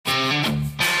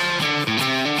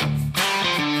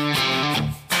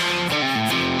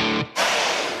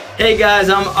Hey guys,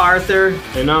 I'm Arthur.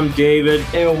 And I'm David.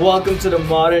 And welcome to the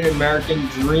Modern American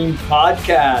Dream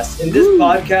Podcast. In this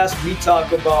podcast, we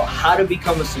talk about how to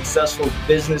become a successful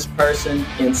business person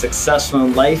and successful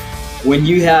in life when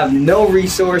you have no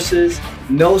resources,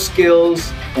 no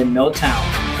skills, and no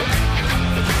talent.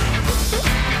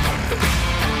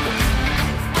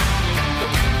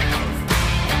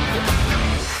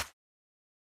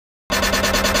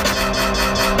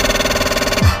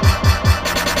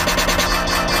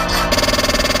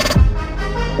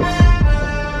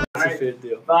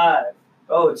 Five.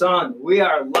 Oh, it's on. We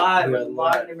are live with the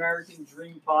Modern American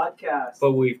Dream Podcast.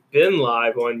 But we've been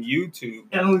live on YouTube.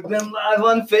 And we've been live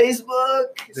on Facebook.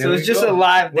 So it's just a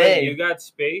live day. Wait, you got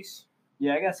space?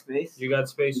 Yeah, I got space. You got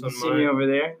space on mine? You can see me over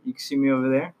there. You can see me over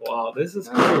there. Wow, this is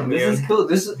cool, man. This is cool.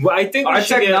 This is. Well, I think our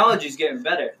technology is getting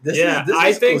better.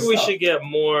 I think we should get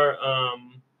more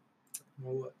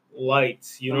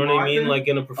lights. You know what I mean? Like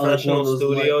in a professional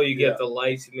studio, you get the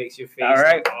lights. It makes your face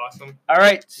look awesome. All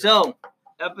right. So,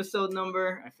 episode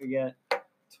number, I forget.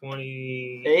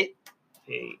 28?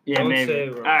 Yeah, Don't maybe.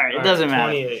 All right, it doesn't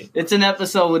matter. 28. It's an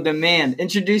episode with the man.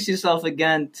 Introduce yourself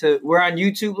again. We're on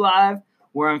YouTube Live,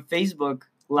 we're on Facebook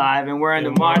Live, and we're on the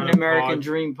Modern American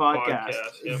Dream Podcast.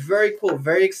 Yeah. Very cool.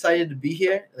 Very excited to be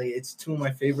here. Like, it's two of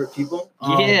my favorite people.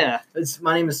 My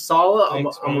name is Salah. I'm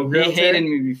a realtor. He hated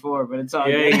me before, but it's all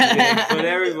good. Yeah, but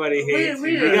everybody hates you.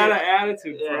 We got an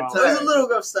attitude problem. So it was a little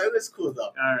rough start. It was cool, though.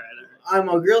 All right. I'm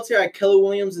a realtor at Keller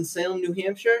Williams in Salem, New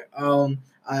Hampshire.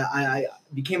 I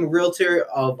became a realtor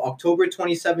of October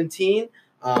 2017.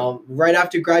 Right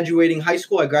after graduating high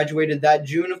school, I graduated that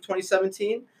June of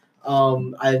 2017.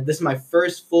 This is my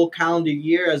first full calendar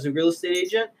year as a real estate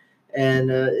agent,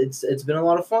 and it's been a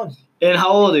lot of fun. And how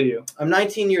old are you? I'm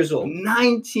 19 years old.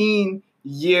 19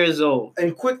 years old.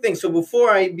 And quick thing, so before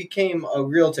I became a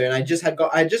realtor, and I just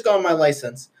got my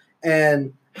license,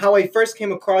 and how I first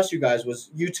came across you guys was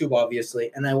YouTube,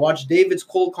 obviously, and I watched David's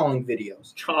cold calling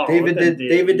videos.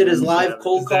 David did his live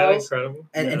cold calls,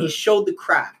 and he showed the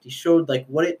craft. He showed like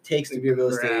what it takes to be a real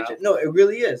estate agent. No, it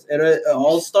really is. It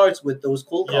all starts with those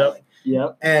cold calling.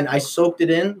 Yep. And I soaked it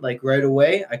in like right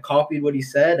away. I copied what he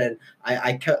said, and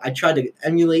I tried to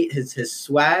emulate his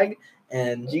swag.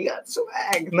 And you got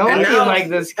swag. Nobody like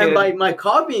this kid. And by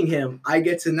copying him, I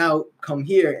get to now come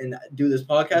here and do this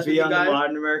podcast with you guys. The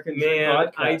Modern American Dream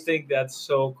Podcast. I think that's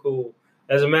so cool.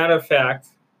 As a matter of fact,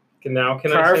 can I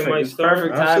say my story?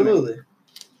 Perfect timing. Absolutely.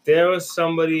 There was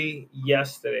somebody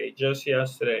just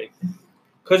yesterday.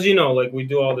 Because, like we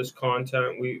do all this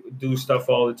content. We do stuff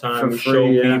all the time. We show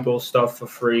people stuff for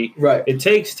free. Right. It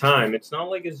takes time. It's not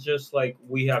like it's just like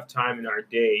we have time in our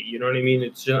day. You know what I mean?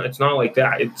 It's not like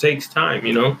that. It takes time,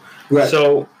 Right.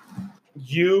 So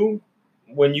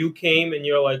when you came and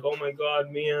you're like, oh, my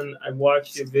God, man, I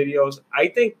watched your videos. I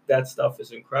think that stuff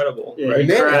is incredible. Yeah, right?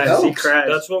 He crashed.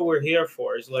 That's what we're here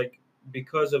for. Is like,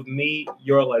 because of me,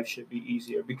 your life should be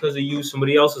easier. Because of you,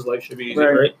 somebody else's life should be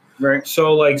easier, right? Right.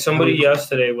 So, like, somebody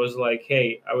yesterday was like,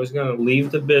 hey, I was going to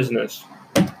leave the business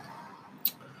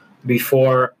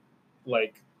before,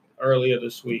 like, earlier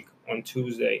this week on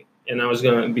Tuesday, and I was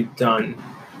going to be done.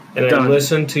 And I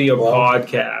listened to your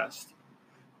podcast,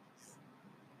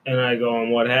 and I go,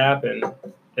 and what happened?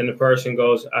 And the person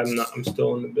goes, I'm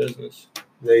still in the business.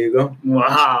 There you go.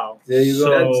 Wow. There you go.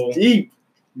 So, that's deep.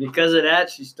 Because of that,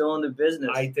 she's still in the business.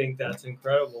 I think that's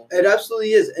incredible. It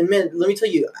absolutely is. And, man, let me tell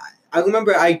you, I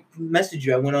remember I messaged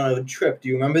you. I went on a trip. Do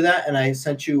you remember that? And I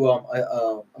sent you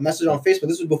a message on Facebook.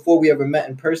 This was before we ever met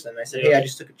in person. I said, hey, I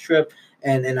just took a trip,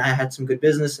 and I had some good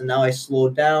business, and now I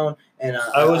slowed down. And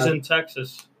I was in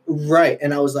Texas. Right.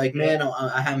 And I was like, man,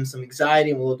 I'm having some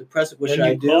anxiety. I'm a little depressed. What should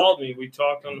I do? You called me. We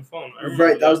talked on the phone.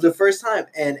 Right. That was the first time.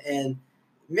 And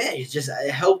man,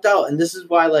 it helped out. And this is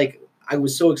why, like, I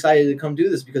was so excited to come do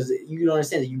this, because you don't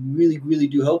understand that you really, really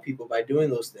do help people by doing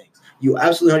those things. You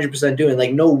absolutely 100% do it.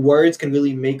 Like, no words can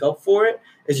really make up for it.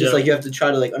 It's just like you have to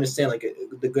try to like understand like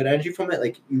the good energy from it.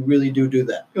 Like, you really do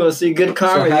that. You want to see good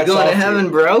karma? So you're going to heaven,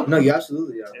 bro. No, you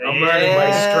absolutely are. I'm earning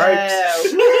my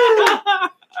stripes.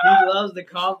 He loves the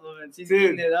compliments. He's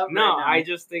eating it up. No, right now. I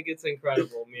just think it's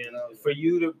incredible, man. For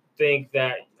you to think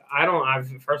that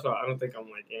first of all, I don't think I'm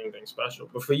like anything special,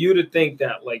 but for you to think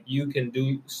that like you can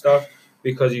do stuff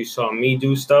because you saw me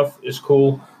do stuff is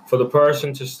cool. For the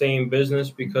person to stay in business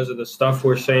because of the stuff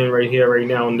we're saying right here, right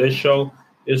now on this show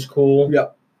is cool.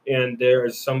 Yep. And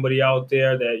there's somebody out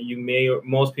there that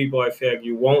most people I feel like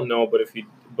you won't know, but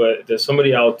there's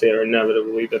somebody out there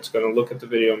inevitably that's going to look at the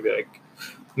video and be like,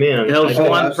 man.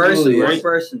 One person.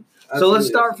 Absolutely. So let's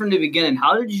start from the beginning.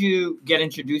 How did you get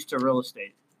introduced to real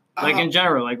estate? Like in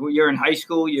general, like you're in high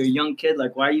school, you're a young kid.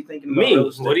 Like, why are you thinking about Me? real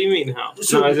estate? What do you mean how?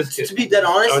 So No, just to be dead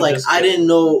honest, like I didn't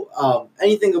know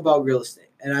anything about real estate,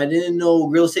 and I didn't know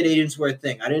real estate agents were a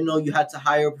thing. I didn't know you had to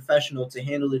hire a professional to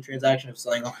handle the transaction of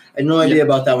selling. I had no idea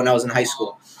about that when I was in high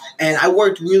school, and I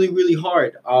worked really, really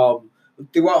hard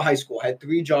throughout high school. I had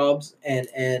 3 jobs,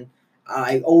 and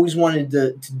I always wanted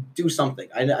to do something.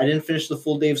 I didn't finish the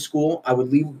full day of school. I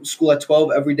would leave school at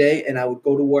 12 every day, and I would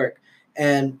go to work.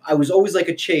 And I was always like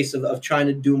a chase of trying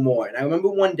to do more. And I remember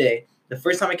one day, the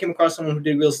first time I came across someone who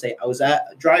did real estate, I was at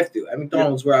a drive-thru at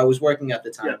McDonald's where I was working at the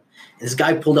time. Yeah. And this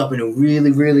guy pulled up in a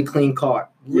really, really clean car.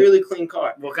 Really clean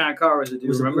car. What kind of car was it? Do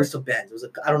you remember? It was a Benz. It was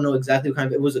I don't know exactly what kind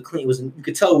of. It was a clean. It was. You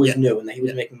could tell it was new and that he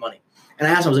was making money. And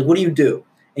I asked him, I was like, "What do you do?" And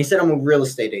he said, "I'm a real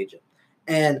estate agent."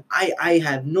 And I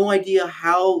had no idea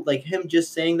how, like, him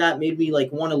just saying that made me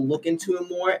like want to look into him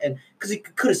more, and because he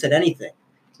could have said anything.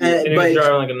 And he was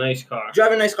driving like a nice car.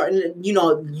 Driving a nice car. And,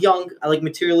 young, I like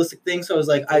materialistic things. So I was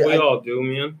like, we all do,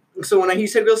 man. So when he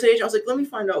said real estate agent, I was like, let me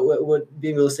find out what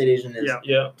being a real estate agent is.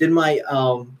 Yeah. Did my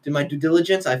due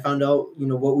diligence. I found out,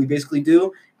 what we basically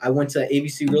do. I went to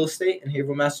ABC Real Estate in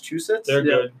Haverhill, Massachusetts. They're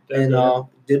good.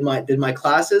 Did my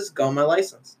classes, got my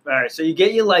license. All right. So you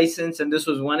get your license, and this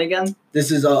was when again?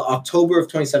 This is October of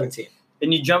 2017.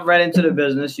 And you jump right into the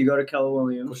business. You go to Keller Go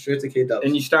Williams. straight to KW.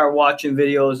 And you start watching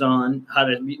videos on how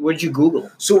to. What did you Google?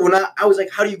 So when I was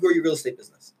like, how do you grow your real estate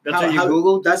business? That's what you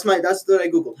Googled? That's what I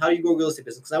Googled. How do you grow a real estate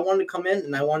business? Because I wanted to come in,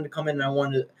 and I was going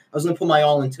to put my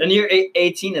all into it. And you're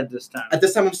 18 at this time. At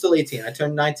this time, I'm still 18. I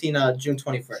turned 19 June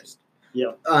 21st.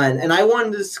 Yeah. And I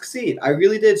wanted to succeed. I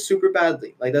really did super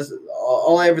badly. Like, that's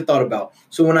all I ever thought about.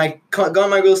 So when I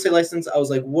got my real estate license, I was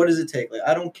like, what does it take? Like,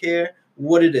 I don't care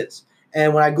what it is.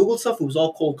 And when I Googled stuff, it was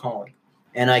all cold calling.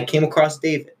 And I came across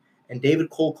David. And David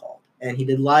cold called. And he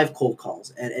did live cold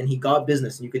calls. And he got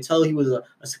business. And you could tell he was a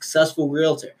successful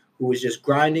realtor who was just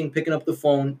grinding, picking up the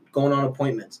phone, going on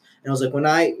appointments. And I was like, when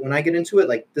I get into it,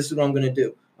 like, this is what I'm going to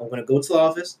do. I'm going to go to the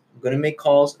office. I'm going to make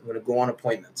calls. I'm going to go on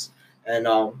appointments. And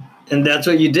that's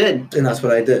what you did. And that's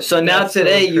what I did. So now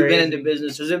today you've been into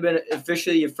business. Has it been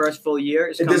officially your first full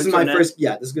year? This is my first.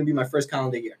 Yeah, this is going to be my first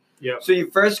calendar year. Yeah. So your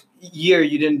first year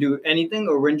you didn't do anything,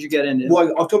 or when did you get in?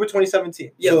 Well, October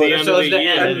 2017. Yeah, so it's the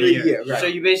end of the year. Right. So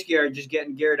you basically are just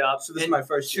getting geared up. So this is my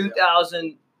first year.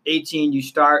 2018,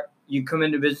 you come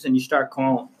into business and you start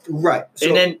calling. Right. So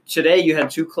and then today you had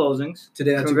 2 closings.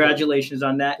 Today, congratulations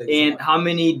on that. And how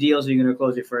many deals are you going to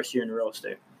close your first year in real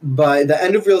estate? By the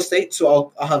end of real estate,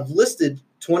 so I'll have listed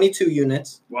 22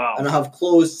 units. Wow. And I'll have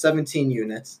closed 17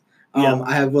 units.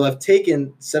 I've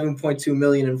taken 7.2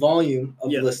 million in volume of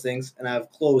listings, and I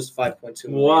have closed 5.2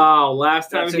 million. Wow!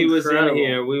 Last time he was in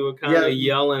here, we were kind of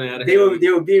yelling at him. They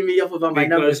were beating me up about my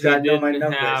numbers. Because he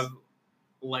didn't have,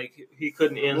 he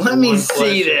couldn't answer. Let me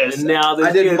see this. And now this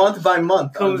I did month by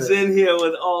month. Comes in here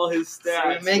with all his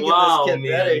stats. So making this kid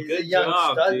better. He's Good a young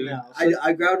job, stud dude. now.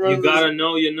 I grabbed one. You gotta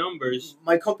know your numbers.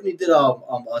 My company did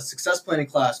a success planning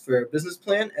class for a business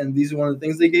plan, and these are one of the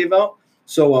things they gave out.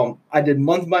 So I did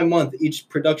month by month each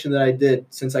production that I did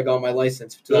since I got my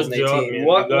license for 2018.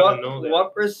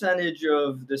 What percentage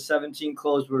of the 17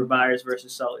 closed were buyers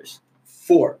versus sellers?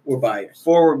 4 were buyers.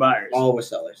 4 were buyers. All were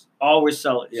sellers. All were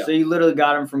sellers. Yeah. So you literally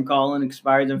got them from calling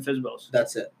expireds and FSBOs.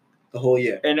 That's it. The whole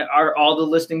year. And are all the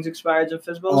listings expireds and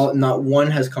FSBOs? Not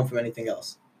one has come from anything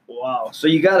else. Wow. So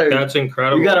you got That's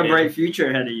incredible. You got a bright future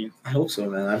ahead of you. I hope so,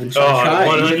 man. I've been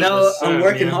trying. I'm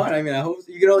working hard. I mean, I hope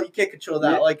you can't control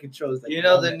that. All I control is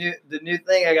the new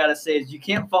thing I gotta say is you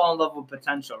can't fall in love with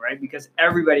potential, right? Because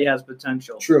everybody has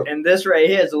potential. True. And this right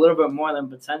here is a little bit more than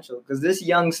potential because this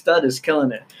young stud is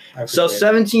killing it. So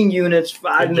 17 units,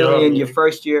 5 million your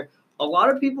first year. A lot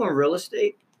of people in real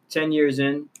estate, 10 years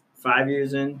in, 5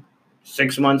 years in,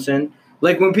 6 months in.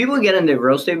 Like when people get into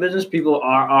real estate business, people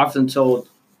are often told,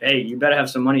 hey, you better have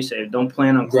some money saved. Don't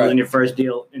plan on closing your first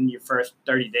deal in your first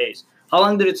 30 days. How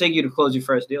long did it take you to close your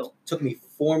first deal? It took me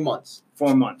 4 months.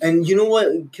 4 months. And you know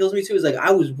what kills me too is like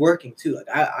I was working too. Like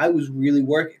I was really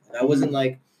working. I wasn't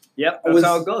like. Yep, that's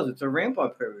how it goes. It's a ramp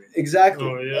up period. Exactly.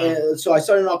 Oh, yeah. So I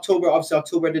started in October. Obviously,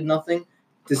 October I did nothing.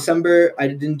 December I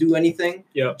didn't do anything.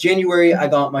 Yeah. January I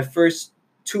got my first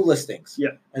 2 listings. Yeah.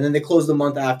 And then they closed the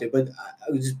month after. But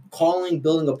I was just calling,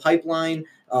 building a pipeline.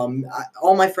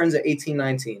 All my friends are 18,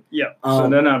 19. Yeah. So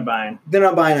they're not buying. They're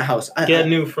not buying a house. Get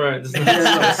new friends.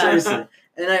 Seriously.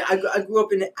 And I grew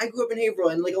up in Haverhill,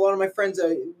 and like a lot of my friends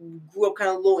grew up kind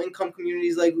of low income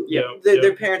communities. Like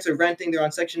their parents are renting. They're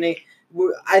on Section 8.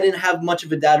 I didn't have much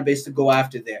of a database to go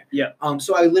after there. Yeah.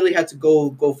 So I literally had to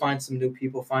go find some new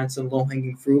people, find some low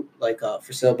hanging fruit like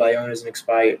for sale by owners and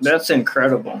expired. That's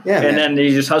incredible. Yeah, and man. then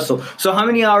you just hustle. So how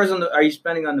many hours are you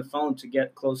spending on the phone to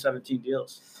get close 17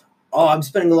 deals? Oh, I'm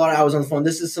spending a lot of hours on the phone.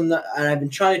 This is and I've been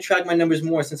trying to track my numbers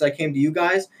more since I came to you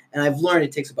guys, and I've learned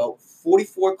it takes about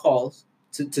 44 calls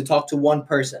to talk to one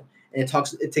person, and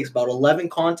it takes about 11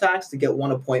 contacts to get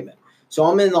one appointment. So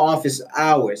I'm in the office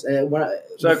hours, and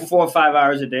So like 4 or 5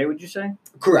 hours a day, would you say?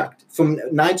 Correct. From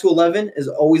 9 to 11 is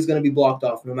always going to be blocked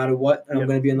off, no matter what, and I'm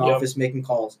going to be in the Yep. office making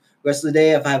calls. The rest of the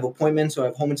day, if I have appointments or I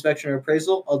have home inspection or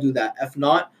appraisal, I'll do that. If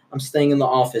not, I'm staying in the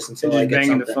office until I Just get banging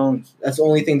something. the phones. That's the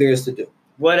only thing there is to do.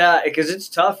 What? Because it's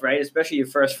tough, right? Especially your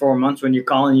first 4 months when you're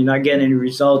calling, you're not getting any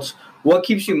results. What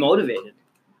keeps you motivated?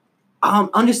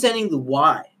 Understanding the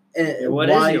why. What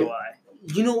is your why?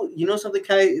 You know something,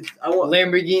 Kai? I want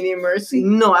Lamborghini Mercy?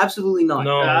 No, absolutely not.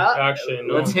 No, actually,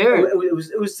 no. Let's hear it.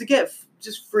 It was to get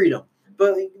just freedom.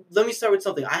 But let me start with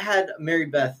something. I had Mary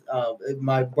Beth,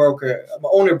 my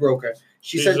owner broker.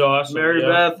 She's said, awesome. Mary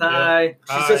yeah. Beth, hi.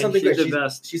 She said something She's great. the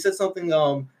best. She said something.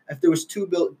 If there was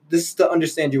this is to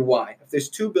understand your why. If there's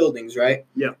two buildings, right?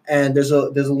 Yep. And there's a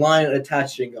line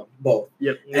attaching them both.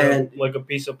 Yep. And like a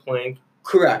piece of plank.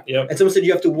 Correct. Yep. And someone said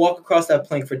you have to walk across that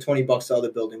plank for $20 to the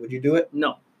other building. Would you do it?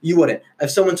 No. You wouldn't.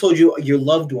 If someone told you your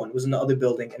loved one was in the other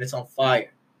building and it's on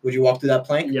fire, would you walk through that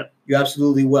plank? Yep. You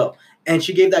absolutely will. And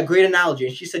she gave that great analogy.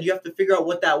 And she said you have to figure out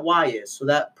what that why is. So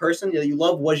that person that you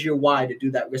love was your why to do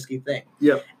that risky thing.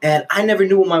 Yep. And I never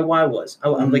knew what my why was.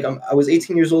 I was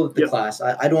 18 years old at the Yep. class.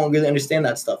 I don't really understand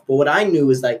that stuff. But what I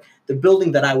knew is like the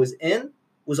building that I was in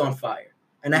was on fire.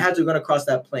 And I had to run across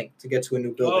that plank to get to a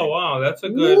new building. Oh wow, that's a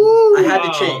good. I had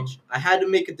wow. to change. I had to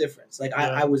make a difference. Like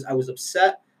Yeah. I was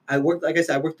upset. I worked, like I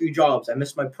said, I worked 3 jobs. I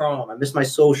missed my prom. I missed my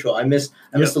social. I missed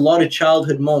a lot of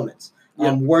childhood moments.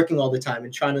 Working all the time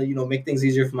and trying to, make things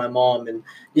easier for my mom and,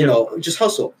 just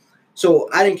hustle. So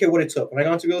I didn't care what it took. When I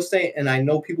got into real estate, and I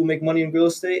know people make money in real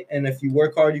estate, and if you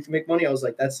work hard, you can make money, I was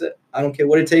like, that's it. I don't care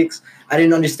what it takes. I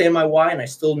didn't understand my why, and I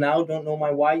still now don't know my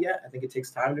why yet. I think it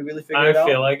takes time to really figure it out.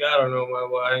 I feel like I don't know my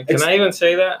why. Can I even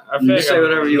say that? I feel You like say I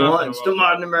whatever you know want. nothing It's the about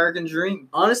modern American dream.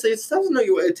 Honestly, it's tough to know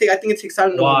I think it takes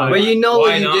time to know Why? my But why. you know Why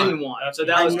what you not? didn't want. That's So what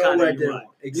that I was know kind what I of your didn't why.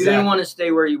 want. You didn't want to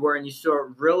stay where you were, and you saw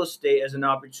real estate as an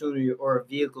opportunity or a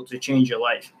vehicle to change your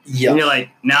life. Yeah. And you're like,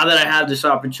 now that I have this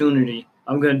opportunity,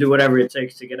 I'm going to do whatever it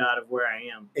takes to get out of where I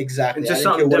am. Exactly. It's just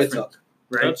I didn't care something what different. it took.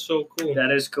 Right? That's so cool.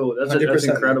 That is cool. That's 100%,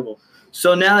 incredible.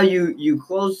 So now you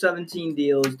closed 17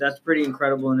 deals. That's pretty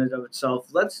incredible in and of itself.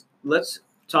 Let's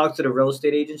talk to the real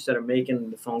estate agents that are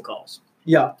making the phone calls.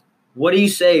 Yeah. What do you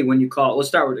say when you call? Let's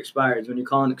start with expireds. When you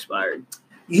call an expired,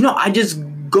 I just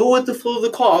go with the flow of the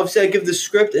call. Obviously, I give the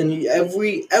script, and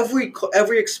every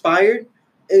expired,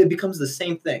 it becomes the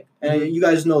same thing. And you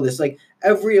guys know this. Like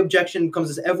every objection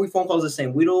becomes every phone call is the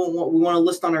same. We want to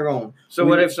list on our own. So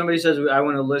what if somebody says, I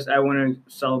want to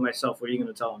sell it myself? What are you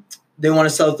going to tell them? They want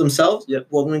to sell it themselves? Yep.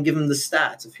 Well, I'm going to give them the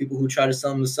stats of people who try to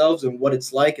sell them themselves and what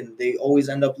it's like, and they always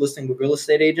end up listing with real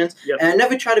estate agents. Yep. And I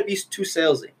never try to be too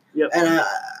salesy. Yep. And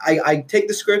I take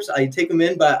the scripts, I take them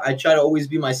in, but I try to always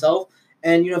be myself.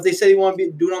 And if they say they want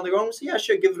to do it on their own, I say, yeah,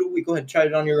 sure, give it a week. Go ahead, try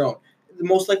it on your own. They're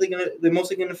most likely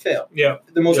gonna fail. Yeah.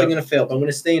 They're most likely gonna fail. But I'm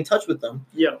gonna stay in touch with them.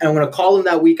 Yeah. And I'm gonna call them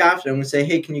that week after. I'm gonna say,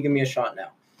 hey, can you give me a shot now?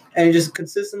 And just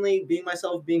consistently being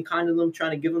myself, being kind to them,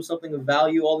 trying to give them something of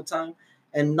value all the time,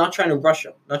 and not trying to rush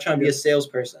them, not trying to be a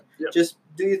salesperson. Yep. Just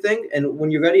do your thing, and when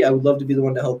you're ready, I would love to be the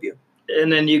one to help you. And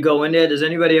then you go in there. Does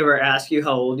anybody ever ask you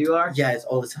how old you are? Yeah, it's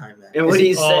all the time, man. And what do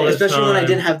you say? Especially when I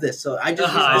didn't have this. So I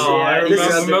just I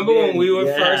remember when we were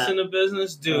Yeah. first in the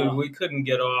business, dude. We couldn't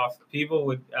get off. People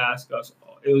would ask us.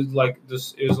 It was like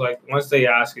this. It was like once they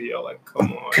ask you, you're like,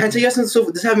 "Come on." Can I tell you something? So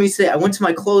this happened to me today. I went to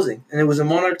my closing, and it was a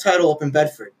Monarch title up in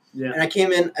Bedford. Yeah. And I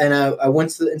came in, and I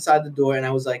went inside the door, and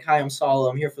I was like, "Hi, I'm Salah.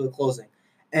 I'm here for the closing."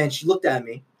 And she looked at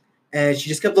me, and she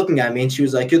just kept looking at me, and she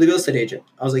was like, "You're the real estate agent."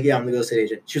 I was like, "Yeah, I'm the real estate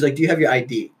agent." She was like, "Do you have your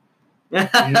ID?" No,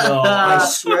 I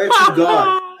swear to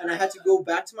God. And I had to go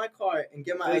back to my car and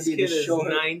get my This ID kid to is show her.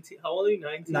 19. How old are you?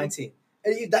 19. 19.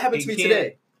 And that happened to You me can't-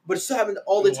 today. But it still happened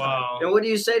all the time. Wow. And what do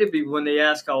you say to people when they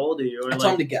ask how old are you? Or I tell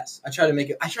them to guess. I try to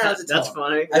make it. I try not to tell That's them.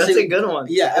 funny. I That's say- a good one.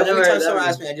 Yeah, I every never time heard that someone one.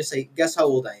 asks me, I just say, guess how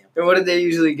old I am. And what did they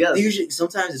usually guess?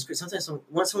 Sometimes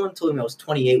someone told me I was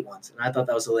 28 once, and I thought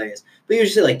that was hilarious. But you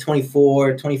usually say like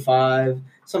 24, 25,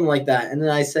 something like that. And then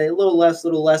I say a little less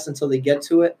until they get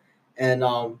to it. And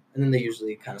then they're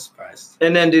usually kind of surprised.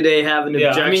 And then do they have an Yeah,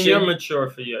 objection? I mean, you're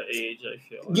mature for your age. I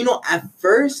feel. Like. At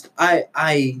first, I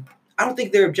I don't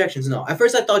think they're objections. No. At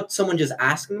first, I thought someone just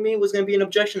asking me was going to be an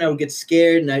objection. I would get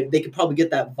scared, and they could probably get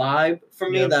that vibe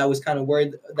from me that I was kind of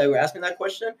worried that they were asking that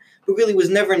question. But really, was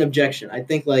never an objection. I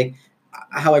think like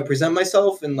how I present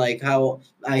myself and like how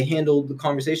I handle the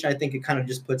conversation, I think it kind of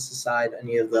just puts aside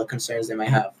any of the concerns they might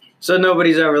have. So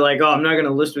nobody's ever like, oh, I'm not going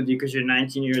to list with you because you're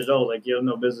 19 years old. Like, you have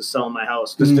no business selling my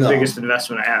house. This is the biggest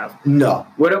investment I have. No.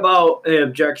 What about the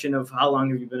objection of how long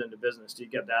have you been in the business? Do you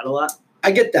get that a lot? I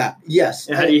get that, yes.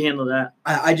 And how do you handle that?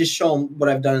 I just show them what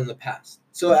I've done in the past.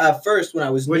 So at first, when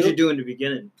I was what did you do in the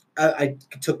beginning? I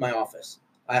took my office.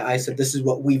 I said, this is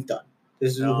what we've done.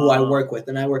 This is who I work with.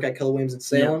 And I work at Keller Williams in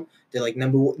Salem. They're like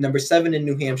number 7 in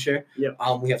New Hampshire. Yep.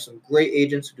 We have some great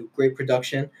agents who do great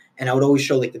production. And I would always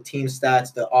show like the team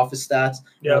stats, the office stats.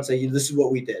 And I'd say, this is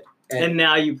what we did. And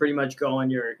now you pretty much go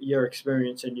on your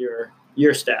experience and your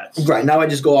stats. Right. Now I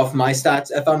just go off my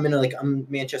stats. If I'm I'm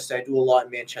Manchester, I do a lot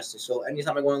in Manchester. So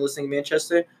anytime I go on a listing in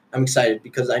Manchester, I'm excited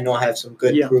because I know I have some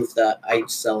good proof that I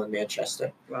sell in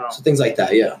Manchester. Wow. So things like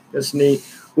that, yeah. That's neat.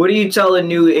 What do you tell a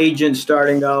new agent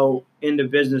starting out in the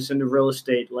business, in the real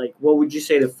estate? Like, what would you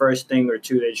say the first thing or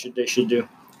two they should do?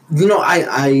 You know,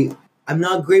 I'm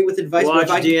not great with advice. Watch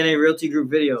DNA Realty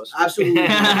Group videos. Absolutely.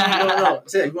 No.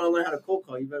 So if you want to learn how to cold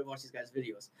call, you better watch these guys'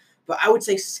 videos. But I would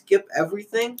say skip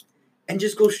everything and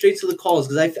just go straight to the calls,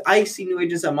 because I see new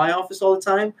agents at my office all the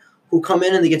time who come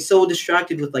in and they get so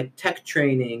distracted with like tech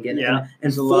training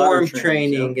and form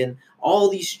training and all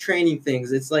these training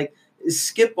things. It's like,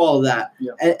 skip all that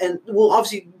and we'll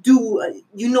obviously do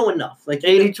enough, like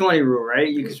 80-20 rule, right?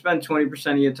 You can spend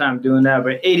 20% of your time doing that,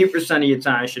 but 80% of your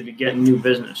time should be getting new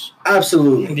business.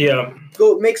 Absolutely.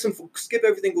 Go make skip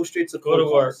everything, go straight to go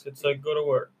to work. It's like go to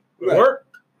work.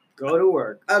 Go to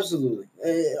work. Absolutely.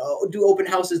 Do open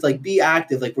houses, like be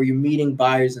active, like where you're meeting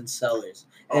buyers and sellers,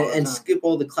 and skip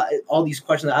all these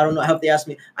questions. I don't know how if they ask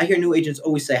me. I hear new agents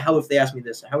always say, how if they ask me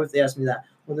this, or how if they ask me that.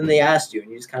 Well, then they asked you, and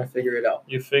you just kind of figure it out.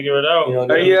 You figure it out.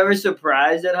 Are you ever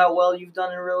surprised at how well you've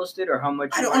done in real estate, or how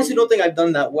much? I honestly don't think I've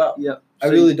done that well. Yeah, I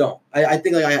really don't. I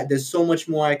think there's so much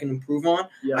more I can improve on.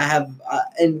 Yeah. I have,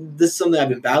 and this is something I've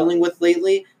been battling with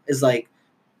lately. Is like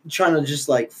trying to just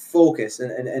like focus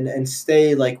and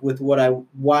stay like with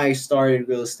why I started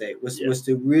real estate was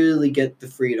to really get the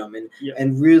freedom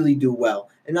and really do well.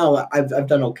 And now I've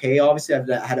done okay. Obviously, I've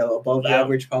had an above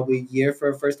average probably year for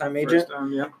a first time agent.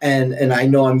 And I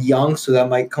know I'm young, so that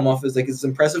might come off as like it's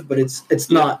impressive, but it's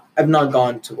not. I've not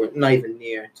gone to where, not even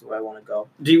near to where I want to go.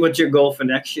 What's your goal for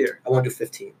next year? I want to do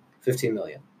 15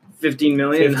 million. 15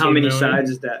 million. And how many sides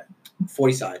is that?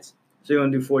 40 sides. So you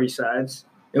want to do 40 sides?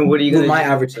 And what are you going to my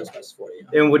average sales price is 40.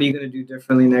 Yeah. And what are you going to do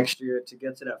differently next year to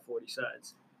get to that 40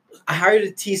 sides? I hired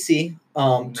a TC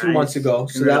 2 months ago.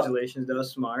 Congratulations. That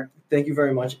was smart. Thank you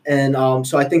very much. And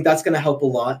so I think that's going to help a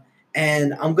lot.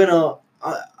 And I'm going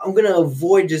to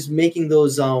avoid just making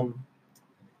those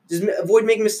just avoid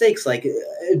making mistakes. Like,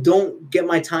 don't get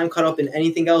my time caught up in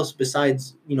anything else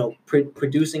besides,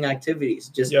 producing activities.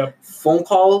 Just phone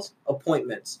calls,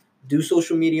 appointments, do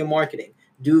social media marketing.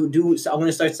 So I'm going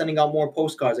to start sending out more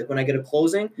postcards. Like when I get a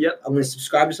closing, I'm going to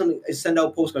subscribe to something, send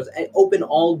out postcards, and open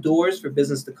all doors for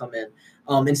business to come in.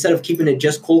 Instead of keeping it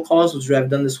just cold calls, which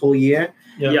I've done this whole year.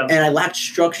 And I lacked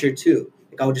structure too.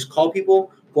 Like I would just call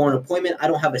people, go on an appointment. I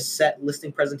don't have a set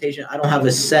listing presentation. I don't have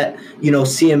a set,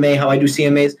 CMA, how I do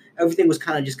CMAs. Everything was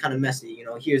kind of messy.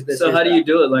 Here's this. So how do you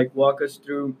do it? Like walk us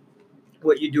through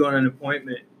what you do on an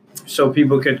appointment, so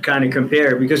people could kind of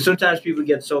compare, because sometimes people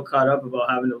get so caught up about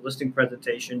having a listing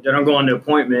presentation, they don't go on the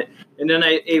appointment, and then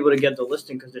they're able to get the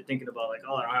listing because they're thinking about like,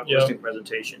 oh, I don't have a listing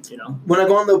presentation, When I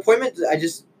go on the appointment, I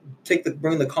just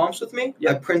bring the comps with me.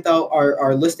 I print out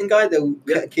our listing guide that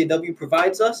KW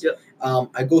provides us.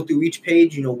 I go through each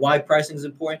page, why pricing is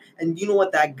important, and you know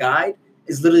what, that guide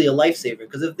is literally a lifesaver,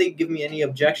 because if they give me any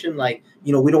objection, like,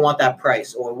 we don't want that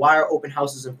price, or why are open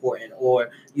houses important, or,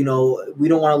 we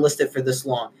don't want to list it for this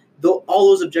long. All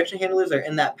those objection handlers are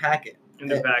in that packet.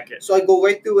 So I go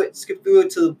right through it, skip through it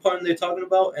to the part they're talking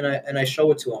about, and I show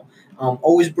it to them.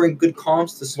 Always bring good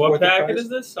comps to support. What packet is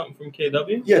this? Something from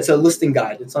KW? Yeah, it's a listing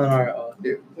guide. It's on our.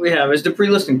 It's the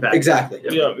pre-listing packet. Exactly.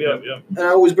 Yeah. And I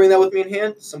always bring that with me in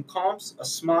hand. Some comps, a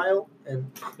smile,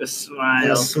 and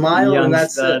and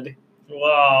that's it.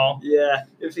 Wow. Yeah.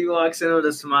 If he walks in with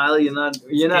a smile, you're not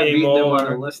beating him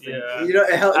on a listing.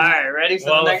 Yeah. All right, ready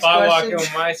for the next question? Well, if I walk in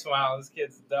with my smile, this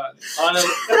kid's done.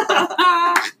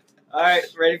 All right,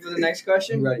 ready for the next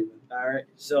question? Ready. All right.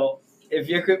 So, if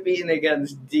you're competing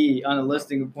against D on a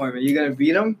listing appointment, you gonna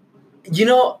beat him?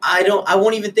 I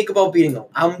won't even think about beating him.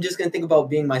 I'm just gonna think about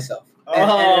being myself. And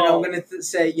I'm gonna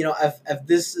say, if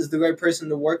this is the right person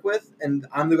to work with, and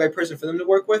I'm the right person for them to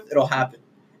work with, it'll happen.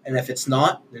 And if it's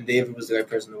not, then David was the right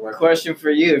person to work with. Question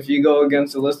for you: if you go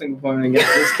against a listing appointment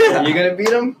against this kid, are you gonna beat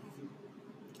him?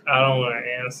 I don't want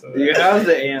to answer that. You have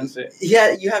to answer.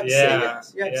 Yeah, you have to say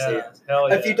yes. You have to say yes. Hell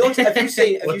yeah. If you don't, if you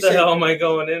say, what the hell am I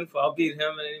going in for? I'll beat him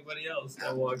and anybody else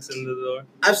that walks in the door.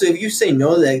 Absolutely. If you say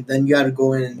no, then you got to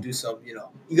go in and do some.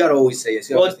 You got to always say yes.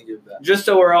 You have to give that. Just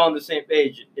so we're all on the same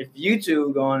page, if you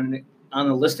two go on a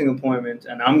listing appointment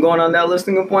and I'm going on that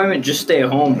listing appointment, just stay at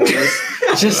home, boys.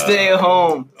 Just stay at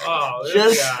home. Oh,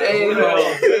 stay at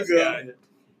home. This guy.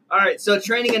 All right. So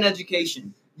training and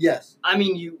education. Yes. I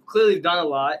mean, you clearly have done a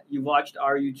lot. You watched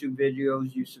our YouTube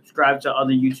videos. You subscribed to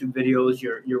other YouTube videos.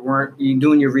 You're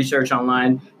doing your research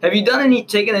online. Have you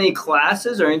taken any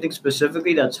classes or anything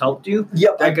specifically that's helped you?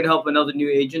 Yep. That could help another new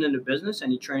agent in the business?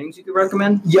 Any trainings you could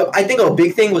recommend? Yep. I think a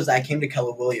big thing was I came to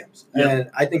Keller Williams. Yep. And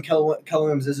I think Keller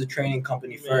Williams is a training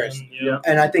company first. Yeah.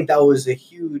 And I think that was a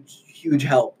huge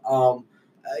help.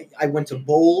 I went to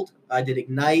Bold. I did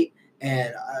Ignite.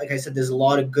 And like I said, there's a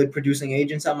lot of good producing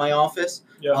agents at my office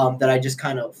that I just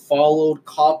kind of followed,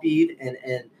 copied,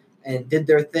 and did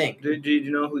their thing. Do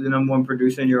you know who the number one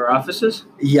producer in your office is?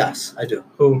 Yes, I do.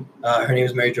 Who? Her name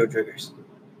is Mary Jo Driggers.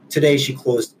 Today she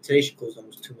closed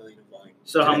almost $2 million in volume.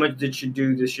 So how much did she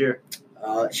do this year?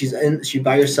 She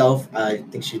by herself. I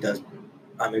think she does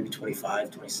maybe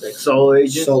 25, 26. Solo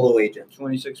agent.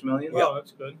 26 million. Yeah. Oh,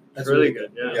 that's good. That's really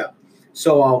good. Yeah.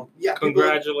 So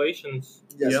Congratulations.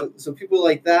 So people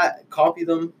like that, copy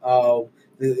them.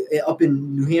 Up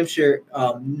in New Hampshire,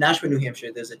 Nashua, New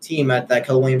Hampshire, there's a team at that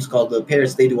Keller Williams called the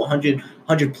Paris. They do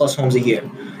 100 plus homes a year,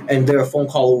 and they're a phone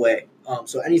call away.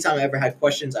 So anytime I ever had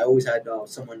questions, I always had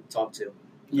someone to talk to.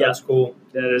 Yeah, that's cool.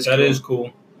 That is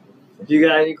cool. Do you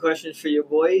got any questions for your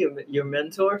boy, your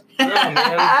mentor? No,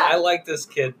 man. I like this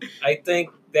kid.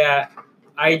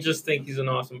 I just think he's an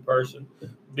awesome person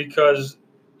because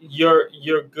you're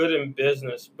good in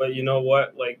business, but you know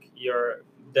what? Like, you're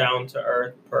down to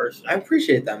earth person. I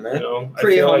appreciate that, man. You know,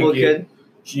 pretty humble kid.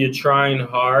 You're trying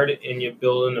hard and you're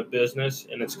building a business,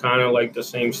 and it's kind of like the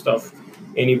same stuff.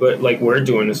 Anybody, like, we're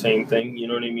doing the same thing. You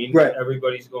know what I mean? Right.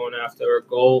 Everybody's going after a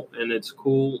goal, and it's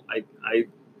cool.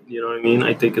 You know what I mean?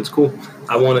 I think it's cool.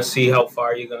 I want to see how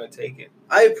far you're gonna take it.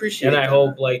 I appreciate it. And I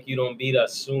hope like you don't beat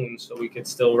us soon, so we could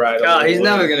still ride. God, he's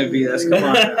never gonna beat us. Come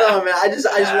on. No, man. I just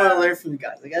want to learn from you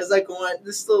guys. Like, as I go on,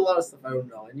 there's still a lot of stuff I don't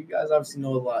know, and you guys obviously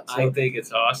know a lot. So. I think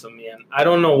it's awesome, man. I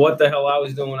don't know what the hell I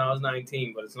was doing when I was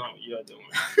 19, but it's not what you're doing.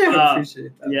 I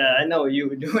appreciate that. Yeah, I know what you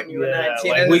were doing. You were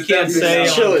 19. Like, we can't say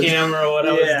on camera what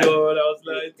I was doing when I was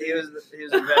 19. He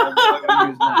was a bad boy when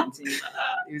he was 19.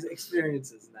 He was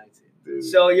experiences 19. Dude.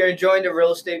 So you're enjoying the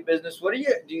real estate business.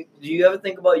 Do you ever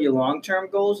think about your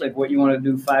long-term goals, like what you want to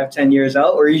do 5-10 years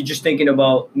out, or are you just thinking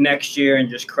about next year and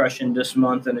just crushing this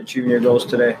month and achieving your goals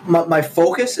today? My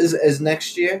focus is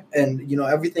next year, and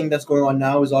everything that's going on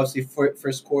now is obviously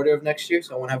first quarter of next year.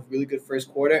 So I want to have a really good first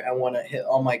quarter. I want to hit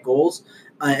all my goals,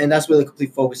 and that's where the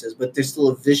complete focus is. But there's still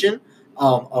a vision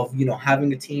of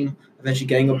having a team, eventually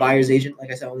getting a buyer's agent.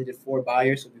 Like I said, I only did 4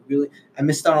 buyers, so I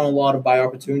missed out on a lot of buyer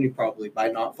opportunity probably by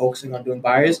not focusing on doing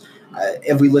buyers.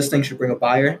 Every listing should bring a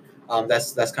buyer.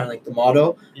 That's kind of like the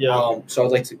motto. Yeah. So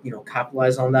I'd like to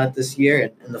capitalize on that this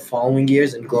year and the following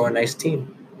years and grow a nice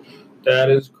team. That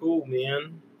is cool,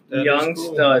 man. Young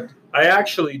stud. I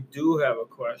actually do have a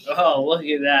question. Oh, look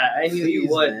at that! I knew you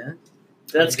would. Man.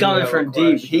 That's coming from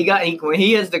deep. When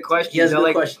he has the question,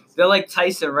 they're like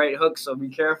Tyson right hooks, so be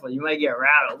careful. You might get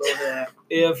rattled over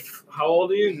there. How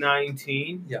old are you?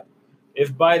 19? Yeah.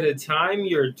 If by the time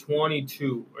you're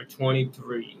 22 or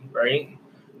 23, right,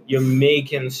 you're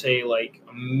making, say, like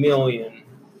 $1 million,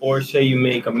 or say you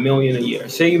make $1 million a year.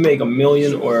 Say you make $1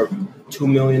 million or $2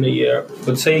 million a year,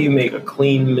 but say you make a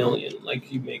clean $1 million,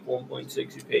 like you make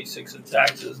 1.6, you pay 6 in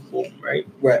taxes, boom, right?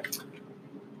 Right.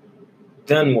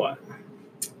 Then what?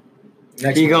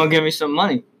 You gonna give me some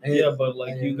money? Yeah, but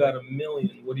you got $1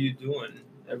 million. What are you doing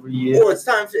every year? Well, it's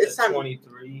time. It's time.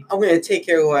 23. I'm gonna take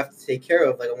care of who I have to take care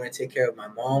of. Like, I'm gonna take care of my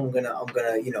mom. I'm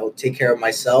gonna take care of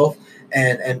myself.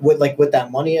 And with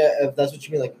that money, if that's what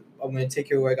you mean, like, I'm gonna take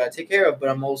care of who I gotta take care of. But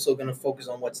I'm also gonna focus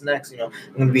on what's next. I'm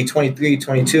gonna be 23,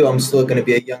 22. I'm still gonna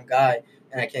be a young guy,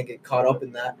 and I can't get caught up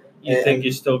in that. You think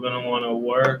you're still gonna want to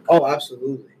work? Oh,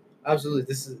 absolutely. Absolutely.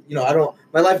 This is,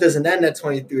 my life doesn't end at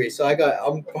 23. So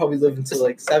I'm probably living to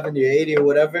like 70 or 80 or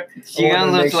whatever. You're going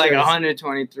to live to like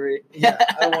 123. Yeah.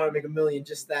 I don't want to make $1 million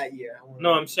just that year.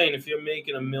 No, I'm saying if you're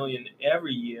making $1 million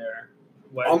every year,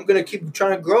 I'm going to keep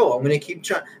trying to grow. I'm going to keep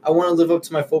trying. I want to live up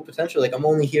to my full potential. Like, I'm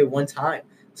only here one time.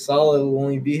 Salah will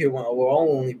only be here we'll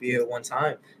all only be here one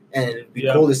time. And it'd be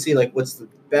cool to see like what's the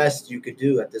best you could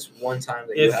do at this one time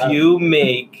that you have. If you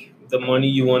make the money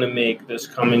you want to make this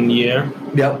coming year,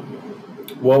 Yep.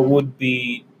 what would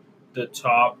be the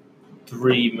top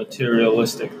 3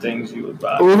 materialistic things you would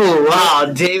buy? Ooh,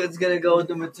 wow. David's going to go with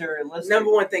the materialistic.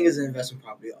 Number one thing is an investment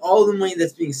property. All the money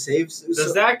that's being saved.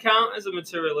 Does that count as a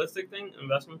materialistic thing?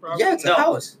 Investment property? Yeah, it's a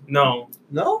house. No.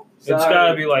 No? It's got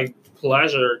to be like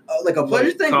pleasure. Like a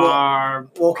pleasure thing? Car.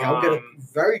 Well, okay, I'll get a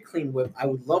very clean whip. I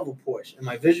would love a Porsche. In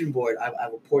my vision board, I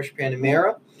have a Porsche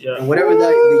Panamera. Yeah. And whatever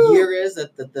the year is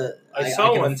that I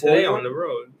saw one today on the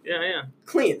road. Yeah.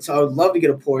 Clean. So I would love to get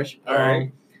a Porsche. All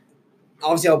right.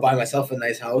 Obviously, I'll buy myself a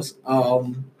nice house.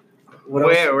 Where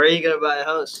are you going to buy a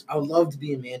house? I would love to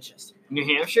be in Manchester. New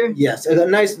Hampshire? Yes, a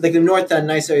nice, like the north end,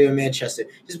 nice area of Manchester.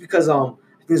 Just because I think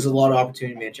there's a lot of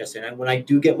opportunity in Manchester. And when I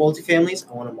do get multifamilies,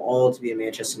 I want them all to be in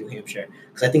Manchester, New Hampshire.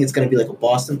 Because I think it's going to be like a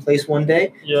Boston place one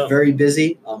day. Yeah. Very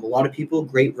busy. A lot of people,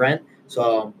 great rent.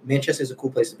 So Manchester is a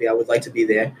cool place to be. I would like to be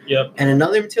there. Yep. And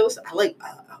another materialist,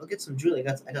 I'll get some jewelry.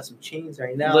 I got some chains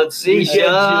right now. Let's see. You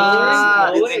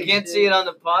can't see it on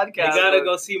the podcast. You gotta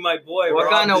go see my boy.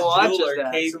 What kind of watch is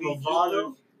that?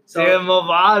 Some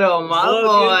Movado, my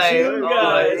boy. You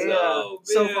guys. Yeah. Oh,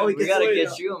 So man. We gotta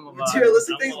get you a Movado.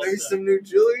 materialistic I'm things, all maybe set. some new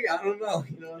jewelry. I don't know.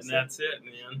 You know what I'm And saying? that's it,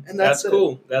 man. And that's it.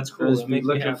 cool. That's cool. It makes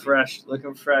me Looking happy. fresh.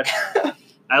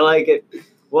 I like it.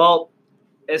 Well,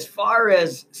 as far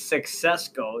as success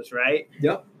goes, right?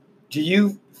 Yep. Do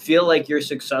you feel like you're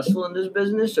successful in this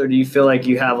business, or do you feel like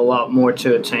you have a lot more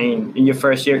to attain in your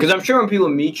first year? Because I'm sure when people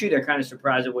meet you, they're kind of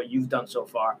surprised at what you've done so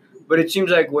far. But it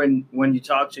seems like when you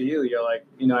talk to you, you're like,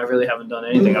 I really haven't done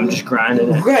anything. I'm just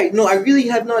grinding it. Right. No, I really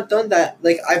have not done that.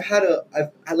 Like I've had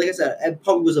like I said, I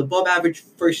probably was above average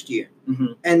first year,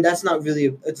 and that's not really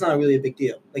a big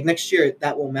deal. Like next year,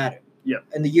 that won't matter. Yeah.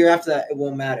 And the year after that, it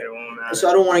won't matter. It won't matter. So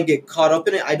I don't want to get caught up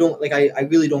in it. I don't like. I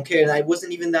really don't care, and I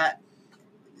wasn't even that.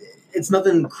 It's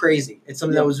nothing crazy. It's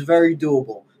something that was very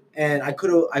doable, and I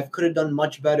could have done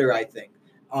much better, I think.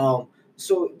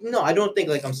 So no, I don't think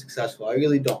like I'm successful. I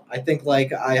really don't. I think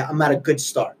like I'm at a good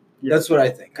start. Yeah. That's what I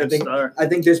think. Start. I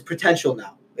think there's potential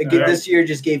now. This year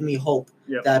just gave me hope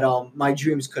that my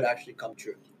dreams could actually come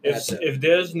true. If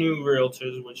there's new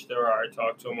realtors, which there are, I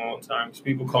talk to them all the time because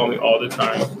people call me all the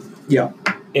time. Yeah.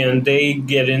 And they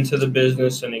get into the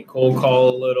business and they cold call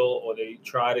a little, or they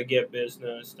try to get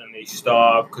business, then they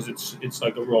stop because it's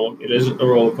like it is a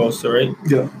roller coaster, right?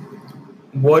 Yeah.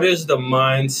 What is the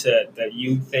mindset that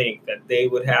you think that they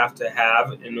would have to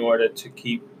have in order to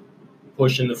keep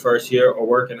pushing the first year or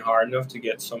working hard enough to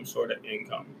get some sort of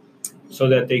income so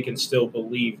that they can still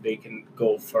believe they can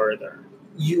go further?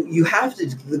 You have to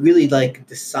really like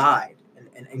decide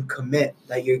and commit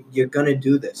that you're gonna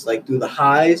do this, like through the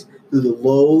highs, through the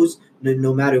lows,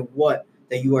 no matter what,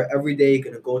 that you are every day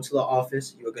gonna go to the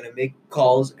office, you're gonna make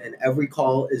calls, and every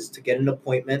call is to get an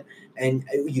appointment, and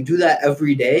you do that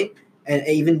every day, and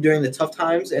even during the tough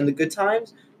times and the good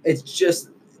times, it's just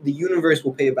the universe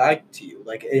will pay it back to you.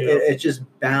 Like it's just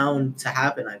bound to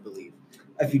happen, I believe.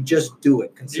 If you just do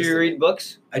it consistently. Do you read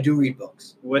books? I do read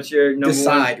books. What's your number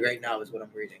Decide right now is what I'm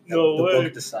reading. The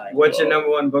book Decide. What's your number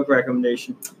one book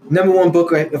recommendation? Number one book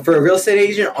for a real estate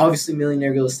agent, obviously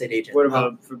Millionaire Real Estate Agent. What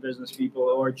about for business people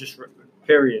or just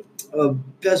period?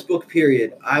 Best book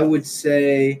period, I would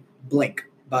say Blink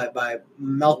by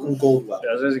Malcolm Gladwell.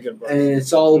 Yeah, that's a good book. And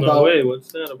it's all about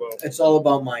What's that about? It's all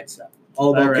about mindset.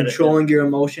 All about controlling your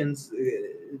emotions,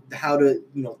 how to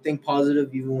think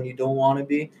positive even when you don't want to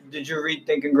be. Did you read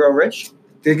Think and Grow Rich?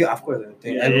 Of course, I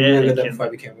read that before I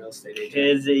became a real estate agent.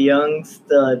 He's a young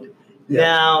stud. Yeah.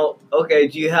 Now, okay,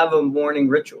 do you have a morning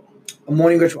ritual? A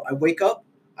morning ritual. I wake up.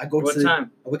 I go what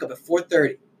time? I wake up at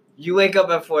 4:30. You wake up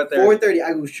at 4:30. 4:30.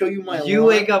 I will show you my alarm. You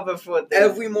wake up at 4:30.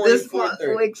 Every morning. This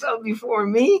 4:30. Wakes up before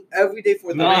me. Every day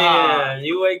 4:30. Man,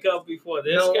 you wake up before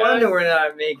this guy. No wonder we're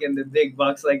not making the big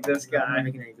bucks like this guy. I'm not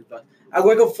making any big bucks. I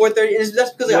wake up 4:30, and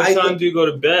that's because what time do you go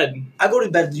to bed? I go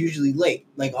to bed usually late.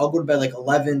 Like I'll go to bed like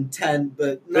 11, 10,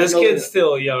 but this kid's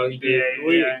still young, dude.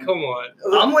 Come on.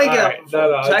 I'm waking up.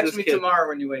 No, text me tomorrow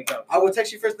when you wake up. I will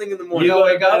text you first thing in the morning. You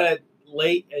go to bed at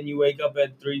late and you wake up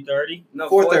at 3:30? No,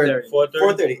 4:30.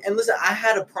 4:30. And listen, I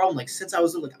had a problem. Like since I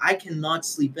was little, I cannot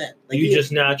sleep in. Like you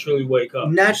just naturally wake up.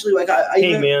 Naturally, like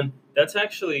man, that's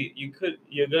actually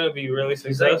you're gonna be really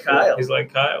successful. He's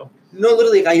like Kyle. No,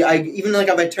 literally, I even like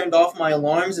if I turned off my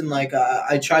alarms and like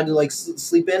I tried to like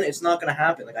sleep in, it's not gonna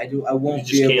happen. Like I won't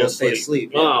be able to stay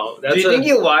asleep. Wow, do you think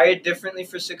you're wired differently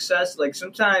for success? Like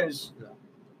sometimes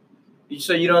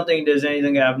So you don't think there's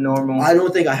anything abnormal? I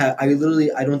don't think I have. I don't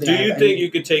think. Do I have you any- think you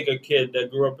could take a kid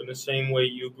that grew up in the same way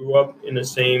you grew up in the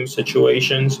same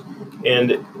situations,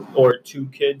 or two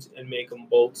kids and make them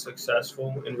both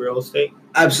successful in real estate?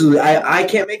 Absolutely. I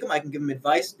can't make them. I can give them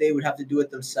advice. They would have to do it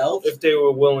themselves. If they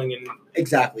were willing and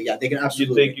Exactly. Yeah, they can you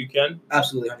absolutely. think you can?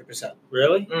 Absolutely, 100%.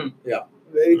 Really?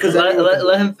 Because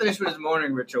let him finish with his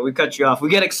morning ritual. We cut you off. We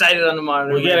get excited on the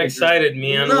morning. We get excited,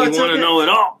 man. No, we it's want to okay. know it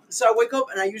all. So I wake up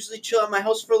and I usually chill at my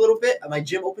house for a little bit. My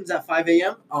gym opens at 5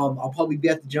 a.m. I'll probably be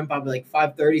at the gym probably like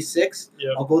 5:36.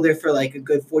 Yeah. I'll go there for like a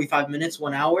good 45 minutes,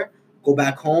 1 hour. Go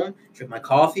back home, drink my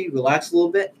coffee, relax a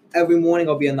little bit. Every morning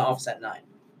I'll be in the office at 9.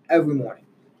 Every morning.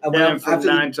 And then from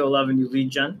 9 to 11, you lead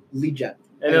gen? Lead gen.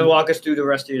 And then walk us through the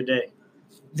rest of your day.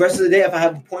 Rest of the day, if I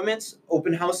have appointments,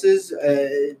 open houses,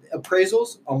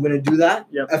 appraisals, I'm gonna do that.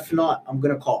 Yep. If not, I'm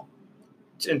gonna call.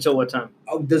 Until what time?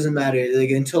 Doesn't matter.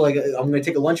 Until I'm gonna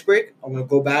take a lunch break. I'm gonna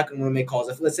go back. I'm gonna make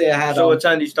calls. Let's say I had. So what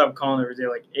time do you stop calling every day?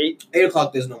 Like 8? 8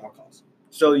 o'clock. There's no more calls.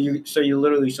 So you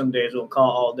literally some days will call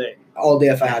all day. All day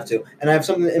if I have to, and I have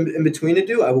something in between to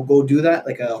do. I will go do that,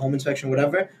 like a home inspection,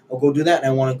 whatever. I'll go do that, and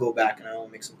I want to go back and I want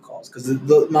to make some calls because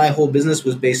my whole business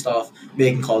was based off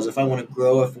making calls. If I want to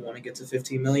grow, if I want to get to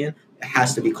 15 million, it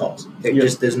has to be calls.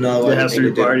 There's no. It has to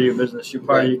be part of your business. You're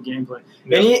part of your game plan.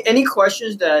 Yeah. Any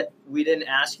questions that we didn't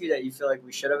ask you that you feel like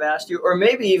we should have asked you, or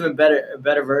maybe even a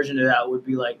better version of that would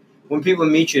be like, when people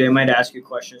meet you, they might ask you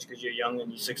questions because you're young and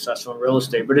you're successful in real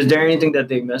estate. But is there anything that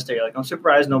they missed that you're like, I'm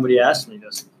surprised nobody asked me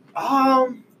this?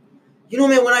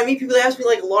 Man, when I meet people, they ask me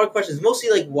like a lot of questions. Mostly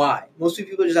like why. Most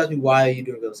people just ask me, why are you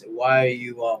doing real estate? Why are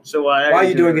you So why are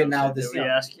you doing it now? Did This we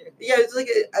ask you? Yeah,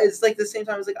 it's like the same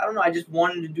time. It's like I don't know. I just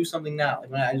wanted to do something now.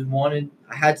 Like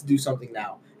I had to do something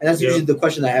now. And that's usually the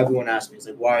question that everyone asks me. It's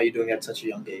like, why are you doing it at such a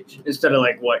young age? Instead of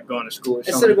like what, going to school or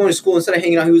something? Instead of going to school, instead of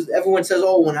hanging out, everyone says,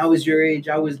 oh, when I was your age,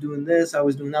 I was doing this, I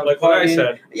was doing that. Like what I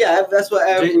said. Yeah, that's what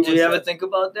everyone Do you ever think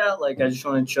about that? Like, I just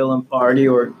want to chill and party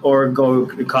or go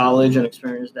to college and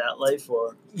experience that life?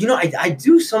 Or I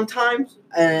do sometimes.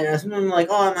 And sometimes I'm like,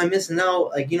 oh, am I missing out?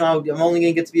 Like, I'm only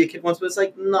going to get to be a kid once. But it's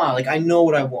like, nah, like, I know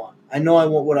what I want. I know I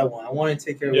want what I want. I want to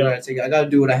take care of what I take. I got to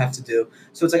do what I have to do.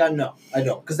 So it's like, I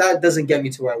don't. Because that doesn't get me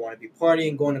to where I want to be.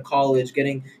 Partying, going to college,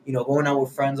 going out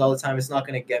with friends all the time. It's not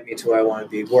going to get me to where I want to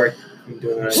be. Work,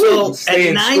 doing what I so Stay at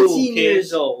in 19 school,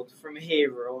 years old from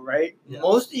Haverhill, right? Yeah.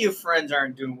 Most of your friends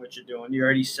aren't doing what you're doing. You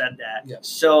already said that. Yeah.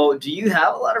 So do you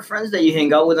have a lot of friends that you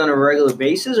hang out with on a regular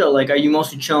basis? Or like, are you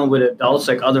mostly chilling with adults,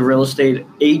 like other real estate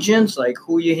agents? Like,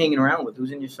 who are you hanging around with?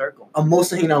 Who's in your circle? I'm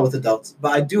mostly hanging out with adults.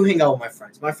 But I do hang out with my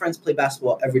friends. My friends play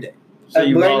basketball every day. So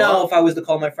you right ball now, up? if I was to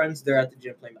call my friends, they're at the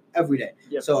gym playing every day.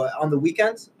 Yep. So on the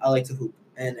weekends, I like to hoop.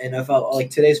 And if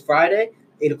like today's Friday,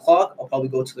 8 o'clock, I'll probably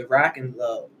go to the rack and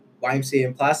the YMCA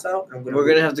in Plastow. And We're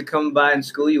going to have to come by in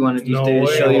school you one of these No days,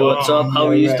 way. show you what's up, how Yeah,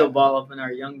 we used to right. ball up in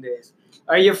our young days.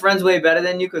 Are your friends way better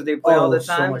than you because they play all the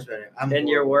time? So much better. And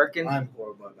you're working? I'm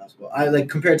horrible at basketball. I like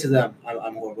compared to them,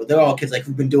 I'm horrible. They're all kids like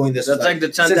who've been doing this. That's like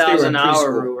the since they were in 10,000 hour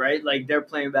preschool. rule, right? Like they're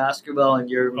playing basketball and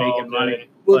you're making money.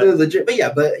 Well, But- they're legit,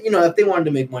 but if they wanted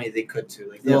to make money, they could too.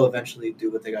 Like they'll eventually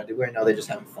do what they got to do. Right now, they're just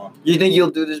having fun. Do you think you'll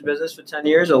do this business for 10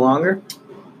 years or longer?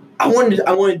 I want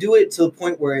to do it to the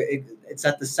point where it's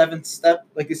at the 7th step,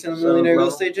 like you said, in Millionaire Real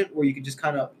Estate Agent, where you can just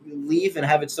kind of leave and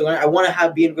have it still. I want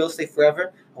to be in real estate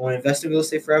forever. I want to invest in real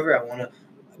estate forever.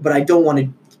 But I don't want to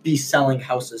be selling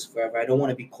houses forever. I don't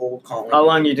want to be cold calling. How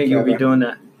long do you think you'll be doing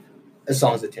that? As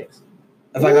long as it takes.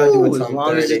 If I gotta do it, As till I'm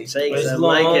long as 30. it takes. I As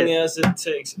like long it. as it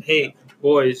takes. Hey,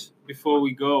 boys, before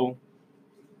we go,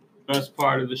 best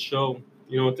part of the show.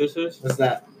 You know what this is? What's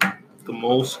that? The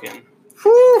moleskin.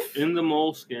 Whew. In the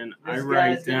moleskin, I This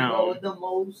write guy's gonna go down with the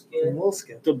moleskin.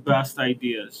 Moleskin. the best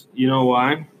ideas. You know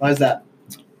why? Why is that?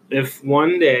 If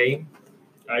one day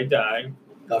I die,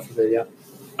 God forbid, yeah.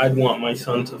 I'd want my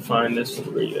son to find this and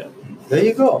read it. There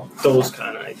you go. Those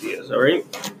kind of ideas, all right?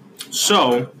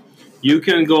 So, you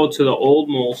can go to the old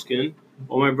moleskin,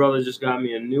 or my brother just got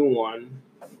me a new one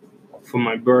for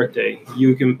my birthday.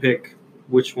 You can pick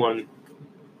which one.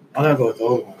 I'm gonna go with the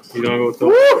old ones. You don't go with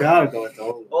the Gotta go with the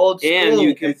old ones. Old school. And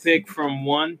you can pick from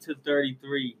 1 to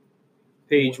 33.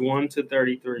 Page 1 to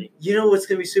 33. You know what's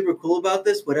gonna be super cool about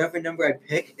this? Whatever number I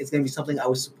pick, it's gonna be something I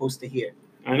was supposed to hear.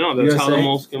 I know, You that's know how what the I'm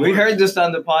moleskin We works. heard this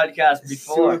on the podcast Super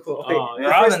before. cool. Oh, yeah. the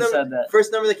Robin first number, said that.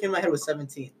 First number that came in my head was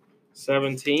 17.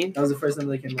 17. That was the first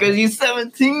number that came in my Because head. you're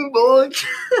 17, boy.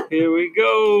 Here we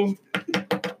go.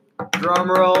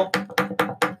 Drum roll.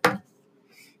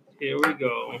 Here we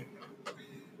go.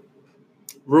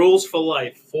 Rules for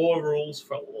life. 4 rules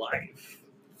for life.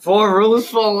 4 rules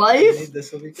for life? This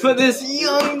For this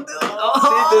young dude. See,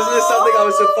 this is something I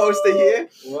was supposed to hear.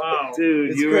 Wow.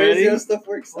 Dude, It's you crazy ready? how stuff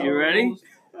works out. You ready?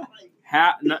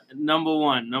 Number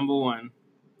one.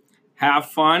 Have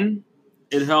fun.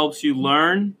 It helps you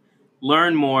learn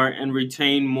more, and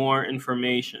retain more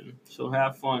information. So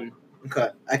have fun. Okay,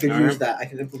 I can use that. I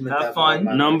can implement that. Have fun.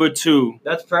 Number 2,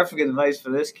 That's perfect advice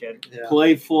for this kid. Yeah.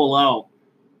 play full out.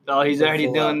 Oh, he's Play already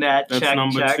full doing out. that. That's check,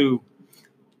 number check. 2.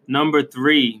 Number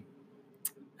 3,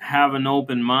 have an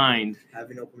open mind. Have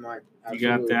an open mind. You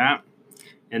got Absolutely. that?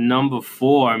 And number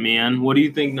 4, man. What do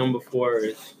you think number 4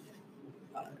 is?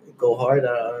 Go hard.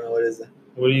 I don't know what is it.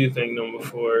 What do you think number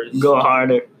 4 is? Go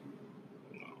harder.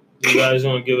 You guys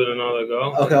want to give it another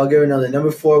go? Okay, I'll give it another. Number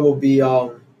 4 will be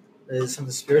is it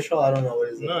something spiritual? I don't know what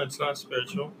is it. No, it's not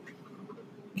spiritual.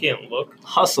 You can't look.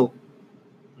 Hustle.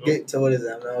 So what is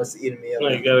that? No, it's eating me up. No,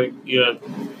 you gotta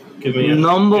give me a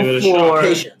Number give it a 4. shot.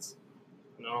 Patience.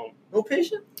 No. No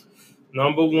patience.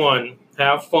 Number 1,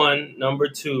 have fun. Number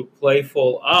 2, play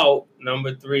full out.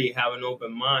 Number 3, have an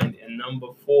open mind. And number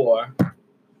 4,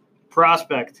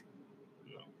 Prospect.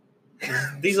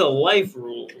 these are life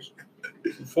rules.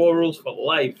 4 rules for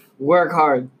life. Work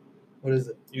hard. What is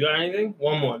it? You got anything?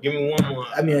 One more. Give me one more.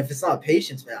 I mean, if it's not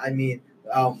patience, man, I mean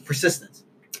persistence.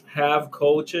 Have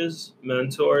coaches,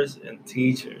 mentors, and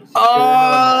teachers.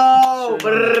 Oh,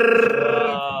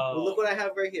 Well, look what I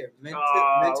have right here. Mentors,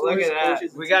 look at that.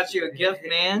 coaches, and We got you a teachers. gift,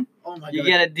 man. Oh my You god.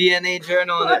 get a DNA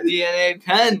journal and a DNA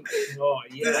pen. Oh,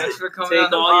 yeah. Thanks for coming Take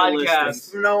on the all your podcast.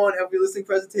 listings. From now on, every listening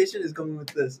presentation is coming with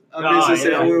this. I'm Oh, basically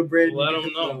saying, yeah. oh, we're brand Let new.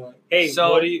 them know. Hey,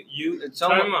 So, what do you It's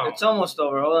time almost, out. it's almost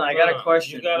over. Hold on, I got a No,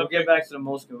 question. you gotta We'll get pick- back to the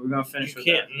most good. We're gonna finish You with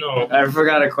can't. No. that. I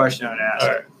forgot a question I would ask. All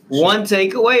right. One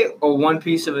takeaway or one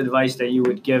piece of advice that you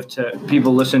would give to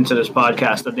people listening to this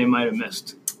podcast that they might have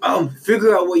missed.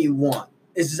 Figure out what you want.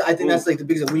 I think that's like the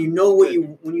biggest. When you know what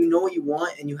you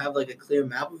want and you have like a clear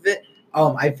map of it,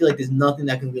 I feel like there's nothing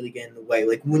that can really get in the way.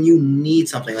 Like when you need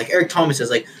something, like Eric Thomas says,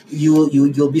 like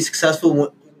you'll be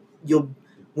successful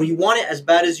when you want it as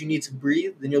bad as you need to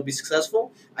breathe, then you'll be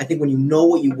successful. I think when you know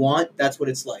what you want, that's what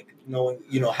it's like.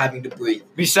 Having to breathe.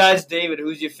 Besides David,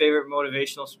 who's your favorite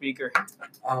motivational speaker?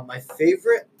 My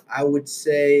favorite, I would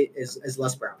say, is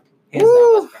Les Brown. Hands Woo!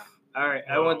 down, Les Brown. All right,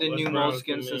 I want the Les new Brown's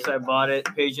moleskin the since man. I bought it.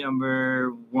 Page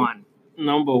number 1.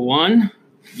 Number 1?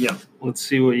 Yeah. Let's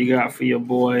see what you got for your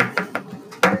boy.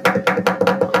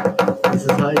 This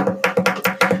is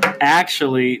hype.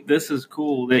 Actually, this is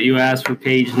cool that you asked for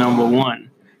page number 1.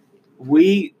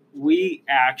 We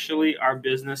actually, our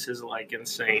business is like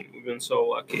insane. We've been so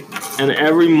lucky. And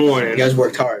every morning, You guys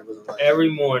worked hard. Wasn't it? Every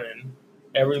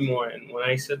morning, when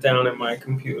I sit down at my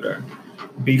computer,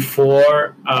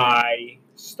 before I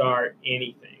start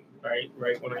anything,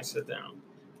 right when I sit down,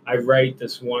 I write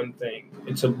this one thing.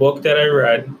 It's a book that I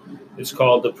read. It's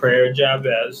called The Prayer of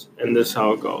Jabez, and this is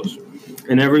how it goes.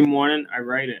 And every morning I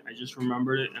write it. I just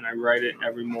remembered it, and I write it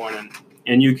every morning.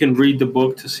 And you can read the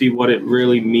book to see what it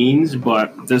really means,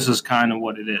 but this is kind of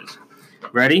what it is.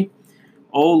 Ready?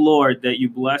 O Lord, that you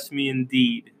bless me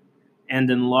indeed and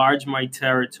enlarge my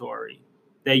territory,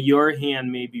 that your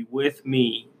hand may be with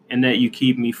me, and that you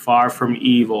keep me far from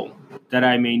evil, that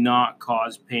I may not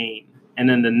cause pain. And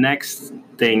then the next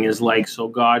thing is like, so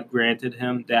God granted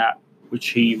him that which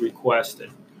he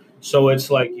requested. So it's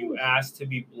like you ask to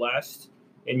be blessed,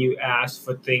 and you ask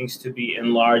for things to be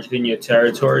enlarged in your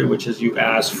territory, which is you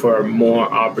ask for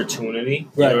more opportunity.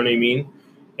 You know what I mean?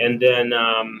 And then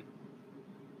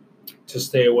to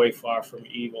stay away far from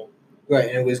evil. Right,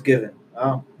 and it was given.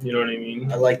 Oh, You know what I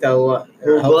mean? I like that a lot. It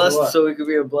We're helps a blessed lot. so we could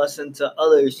be a blessing to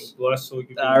others. Blessed so we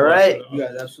can be All right. blessed. You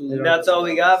guys absolutely. And right. that's all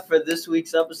we got for this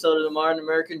week's episode of the Modern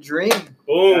American Dream.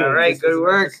 Boom. All right, This was good an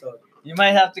work. episode. You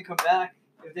might have to come back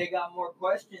if they got more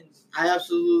questions. I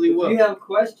absolutely If will. you have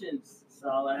questions,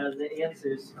 Salah has the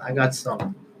answers. I got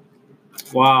some.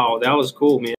 Wow, that was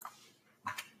cool, man.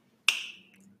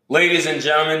 Ladies and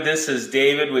gentlemen, this is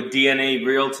David with DNA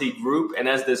Realty Group, and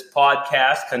as this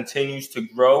podcast continues to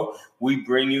grow, we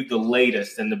bring you the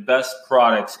latest and the best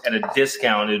products at a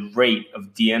discounted rate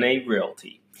of DNA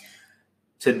Realty.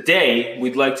 Today,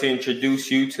 we'd like to introduce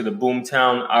you to the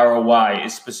Boomtown ROI.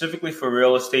 It's specifically for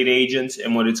real estate agents,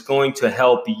 and what it's going to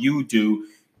help you do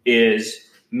is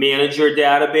manage your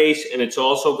database, and it's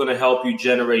also going to help you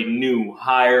generate new,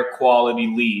 higher quality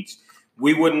leads.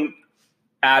 We wouldn't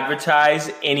advertise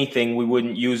anything we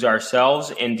wouldn't use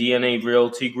ourselves, and DNA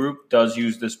Realty Group does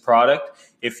use this product.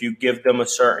 If you give them a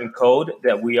certain code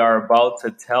that we are about to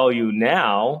tell you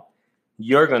now,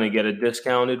 you're going to get a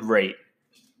discounted rate.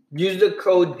 Use the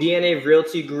code DNA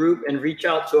Realty Group and reach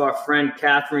out to our friend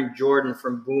Catherine Jordan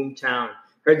from Boomtown.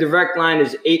 Her direct line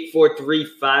is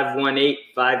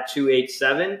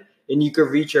 843-518-5287. And you can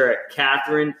reach her at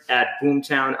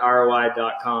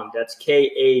Catherine@boomtownroi.com. That's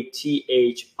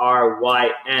Kathryn.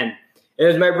 And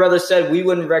as my brother said, we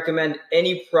wouldn't recommend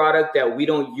any product that we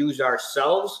don't use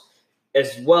ourselves,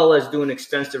 as well as doing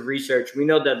extensive research. We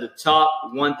know that the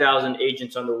top 1,000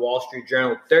 agents on the Wall Street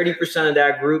Journal, 30% of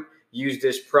that group use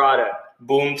this product.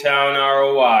 Boomtown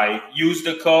ROI. Use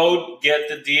the code, get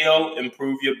the deal,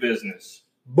 improve your business.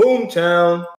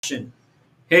 Boomtown.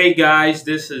 Hey guys,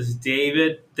 this is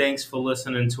David. Thanks for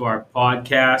listening to our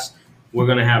podcast. We're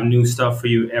going to have new stuff for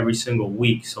you every single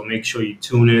week. So make sure you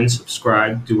tune in,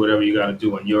 subscribe, do whatever you got to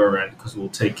do on your end, because we'll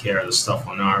take care of the stuff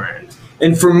on our end.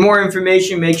 And for more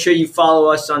information, make sure you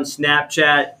follow us on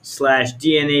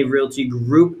Snapchat/DNA Realty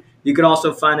Group. You can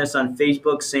also find us on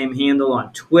Facebook, same handle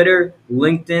on Twitter,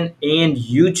 LinkedIn, and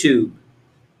YouTube.